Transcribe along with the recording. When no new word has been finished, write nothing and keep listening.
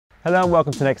Hello and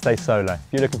welcome to Next Day Solar. If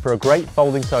you're looking for a great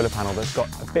folding solar panel that's got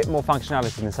a bit more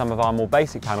functionality than some of our more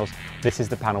basic panels, this is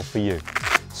the panel for you.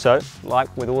 So,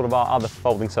 like with all of our other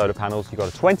folding solar panels, you've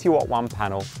got a 20 watt one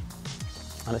panel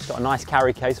and it's got a nice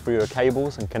carry case for your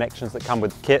cables and connections that come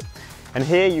with the kit. And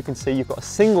here you can see you've got a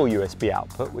single USB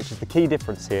output, which is the key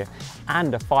difference here,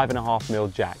 and a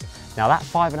 5.5mm jack. Now that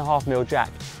 5.5mm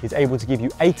jack is able to give you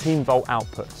 18 volt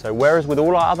output. So whereas with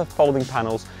all our other folding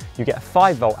panels, you get a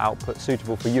 5 volt output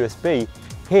suitable for USB,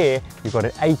 here you've got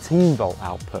an 18 volt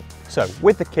output. So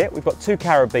with the kit, we've got two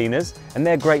carabiners and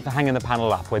they're great for hanging the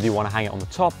panel up, whether you want to hang it on the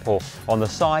top or on the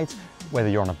sides, whether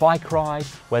you're on a bike ride,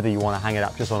 whether you want to hang it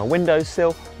up just on a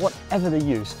windowsill, whatever the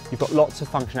use, you've got lots of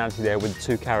functionality there with the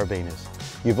two carabiners.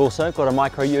 You've also got a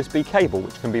micro USB cable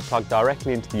which can be plugged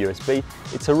directly into the USB.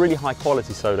 It's a really high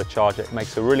quality solar charger. It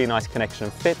makes a really nice connection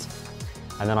and fit.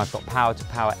 And then I've got power to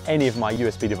power any of my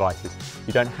USB devices.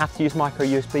 You don't have to use micro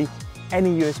USB.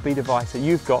 Any USB device that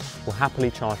you've got will happily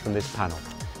charge from this panel.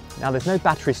 Now there's no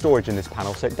battery storage in this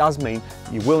panel, so it does mean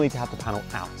you will need to have the panel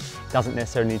out. It doesn't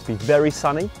necessarily need to be very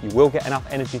sunny. You will get enough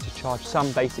energy to charge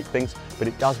some basic things, but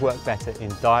it does work better in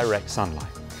direct sunlight.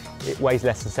 It weighs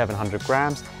less than 700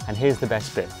 grams, and here's the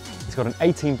best bit. It's got an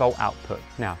 18 volt output.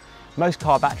 Now, most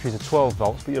car batteries are 12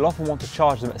 volts, but you'll often want to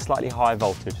charge them at a slightly higher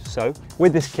voltage. So,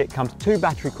 with this kit comes two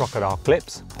battery crocodile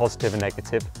clips, positive and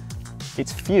negative.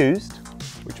 It's fused,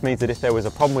 which means that if there was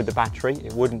a problem with the battery,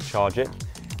 it wouldn't charge it.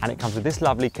 And it comes with this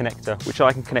lovely connector, which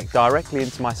I can connect directly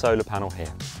into my solar panel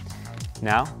here.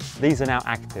 Now, these are now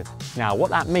active. Now, what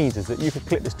that means is that you could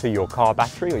clip this to your car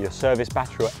battery or your service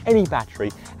battery or any battery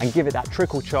and give it that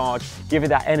trickle charge, give it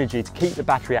that energy to keep the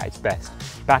battery at its best.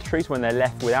 Batteries, when they're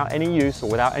left without any use or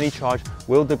without any charge,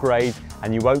 will degrade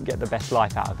and you won't get the best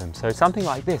life out of them. So something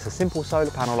like this, a simple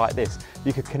solar panel like this,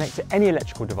 you could connect to any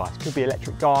electrical device. Could be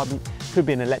electric garden, could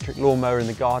be an electric lawnmower in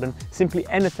the garden, simply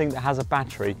anything that has a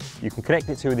battery, you can connect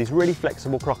it to with these really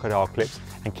flexible crocodile clips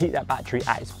and keep that battery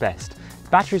at its best.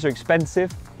 Batteries are expensive,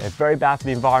 they're very bad for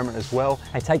the environment as well,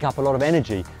 they take up a lot of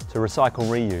energy to recycle and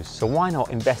reuse, so why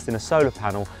not invest in a solar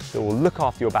panel that will look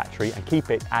after your battery and keep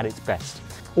it at its best.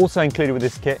 Also included with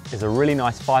this kit is a really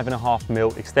nice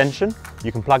 5.5mm extension.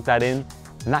 You can plug that in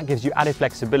and that gives you added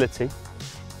flexibility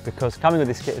because coming with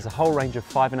this kit is a whole range of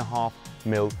 5.5mm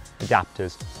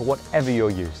adapters for whatever your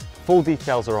use. Full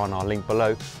details are on our link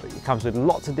below, but it comes with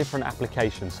lots of different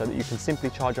applications so that you can simply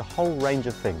charge a whole range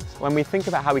of things. When we think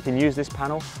about how we can use this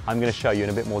panel, I'm going to show you in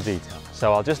a bit more detail.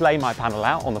 So I'll just lay my panel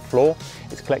out on the floor.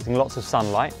 It's collecting lots of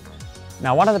sunlight.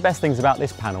 Now, one of the best things about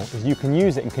this panel is you can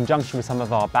use it in conjunction with some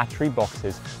of our battery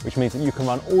boxes, which means that you can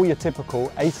run all your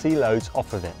typical AC loads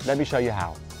off of it. Let me show you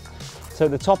how. So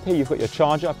at the top here, you've got your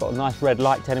charger. I've got a nice red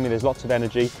light telling me there's lots of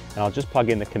energy, and I'll just plug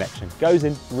in the connection. Goes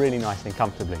in really nice and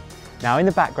comfortably. Now in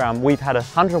the background, we've had a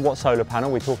 100 watt solar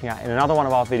panel we're talking about in another one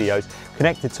of our videos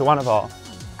connected to one of our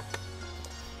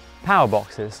power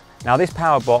boxes. Now this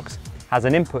power box has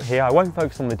an input here. I won't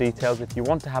focus on the details. If you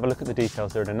want to have a look at the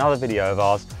details, they're in another video of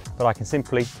ours, but I can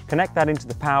simply connect that into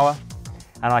the power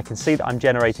and I can see that I'm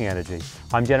generating energy.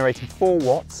 I'm generating 4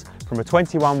 watts from a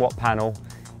 21 watt panel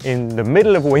in the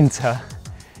middle of winter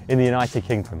in the United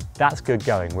Kingdom. That's good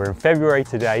going. We're in February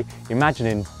today. Imagine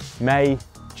in May,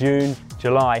 June,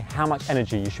 July, how much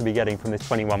energy you should be getting from this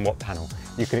 21 watt panel.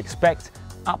 You can expect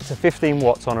up to 15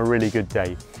 watts on a really good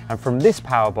day. And from this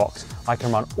power box, I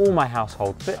can run all my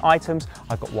household items.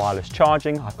 I've got wireless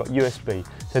charging, I've got USB.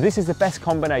 So this is the best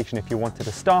combination if you wanted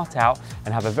to start out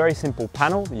and have a very simple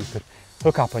panel that you could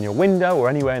hook up on your window or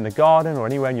anywhere in the garden or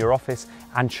anywhere in your office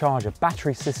and charge a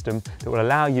battery system that will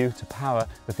allow you to power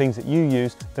the things that you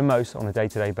use the most on a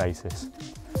day-to-day basis.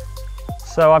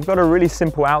 So I've got a really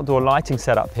simple outdoor lighting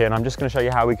setup here and I'm just going to show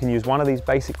you how we can use one of these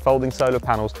basic folding solar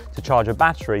panels to charge a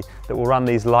battery that will run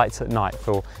these lights at night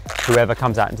for whoever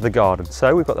comes out into the garden.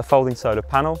 So we've got the folding solar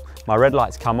panel, my red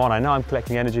lights come on, I know I'm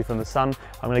collecting energy from the sun.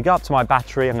 I'm going to go up to my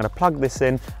battery, I'm going to plug this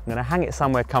in, I'm going to hang it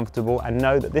somewhere comfortable and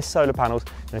know that this solar panel is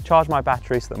going to charge my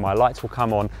battery so that my lights will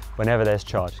come on whenever there's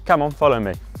charge. Come on, follow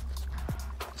me.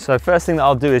 So first thing that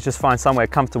I'll do is just find somewhere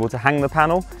comfortable to hang the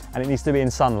panel and it needs to be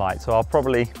in sunlight, so I'll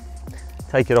probably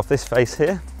take it off this face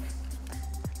here.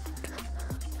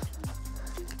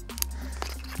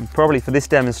 And probably for this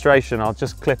demonstration, I'll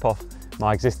just clip off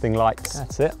my existing lights.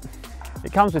 That's it.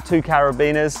 It comes with two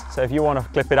carabiners, so if you want to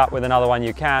clip it up with another one,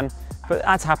 you can, but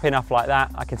that's happy enough like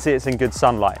that. I can see it's in good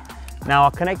sunlight. Now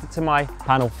I'll connect it to my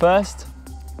panel first.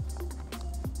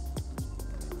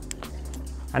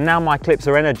 And now my clips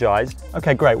are energized.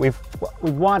 Okay, great. We've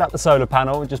wired up the solar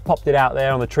panel, just popped it out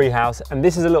there on the treehouse, and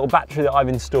this is a little battery that I've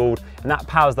installed, and that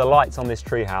powers the lights on this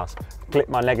treehouse. Clip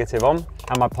my negative on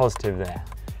and my positive there.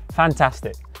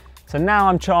 Fantastic. So now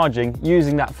I'm charging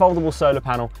using that foldable solar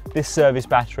panel, this service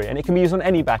battery, and it can be used on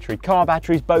any battery, car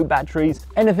batteries, boat batteries,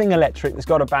 anything electric that's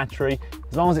got a battery.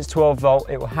 As long as it's 12 volt,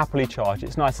 it will happily charge.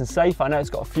 It's nice and safe. I know it's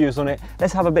got a fuse on it.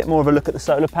 Let's have a bit more of a look at the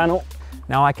solar panel.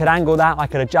 Now I could angle that, I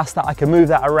could adjust that, I could move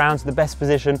that around to the best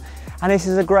position. And this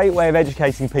is a great way of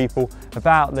educating people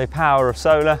about the power of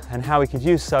solar and how we could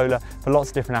use solar for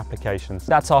lots of different applications.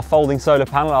 That's our folding solar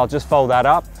panel. I'll just fold that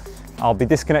up. I'll be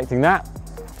disconnecting that.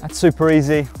 That's super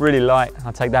easy, really light.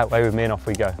 I'll take that away with me and off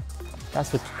we go. That's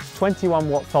the 21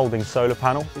 watt folding solar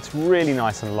panel. It's really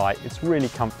nice and light. It's really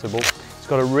comfortable. It's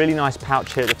got a really nice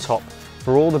pouch here at the top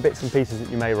for all the bits and pieces that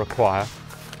you may require.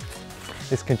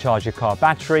 This can charge your car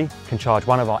battery, can charge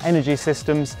one of our energy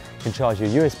systems, can charge your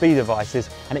USB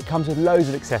devices, and it comes with loads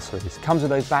of accessories. It comes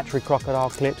with those battery crocodile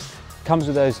clips, comes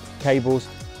with those cables,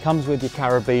 comes with your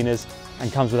carabiners,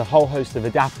 and comes with a whole host of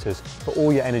adapters for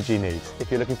all your energy needs.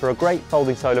 If you're looking for a great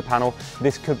folding solar panel,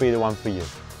 this could be the one for you.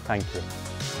 Thank you.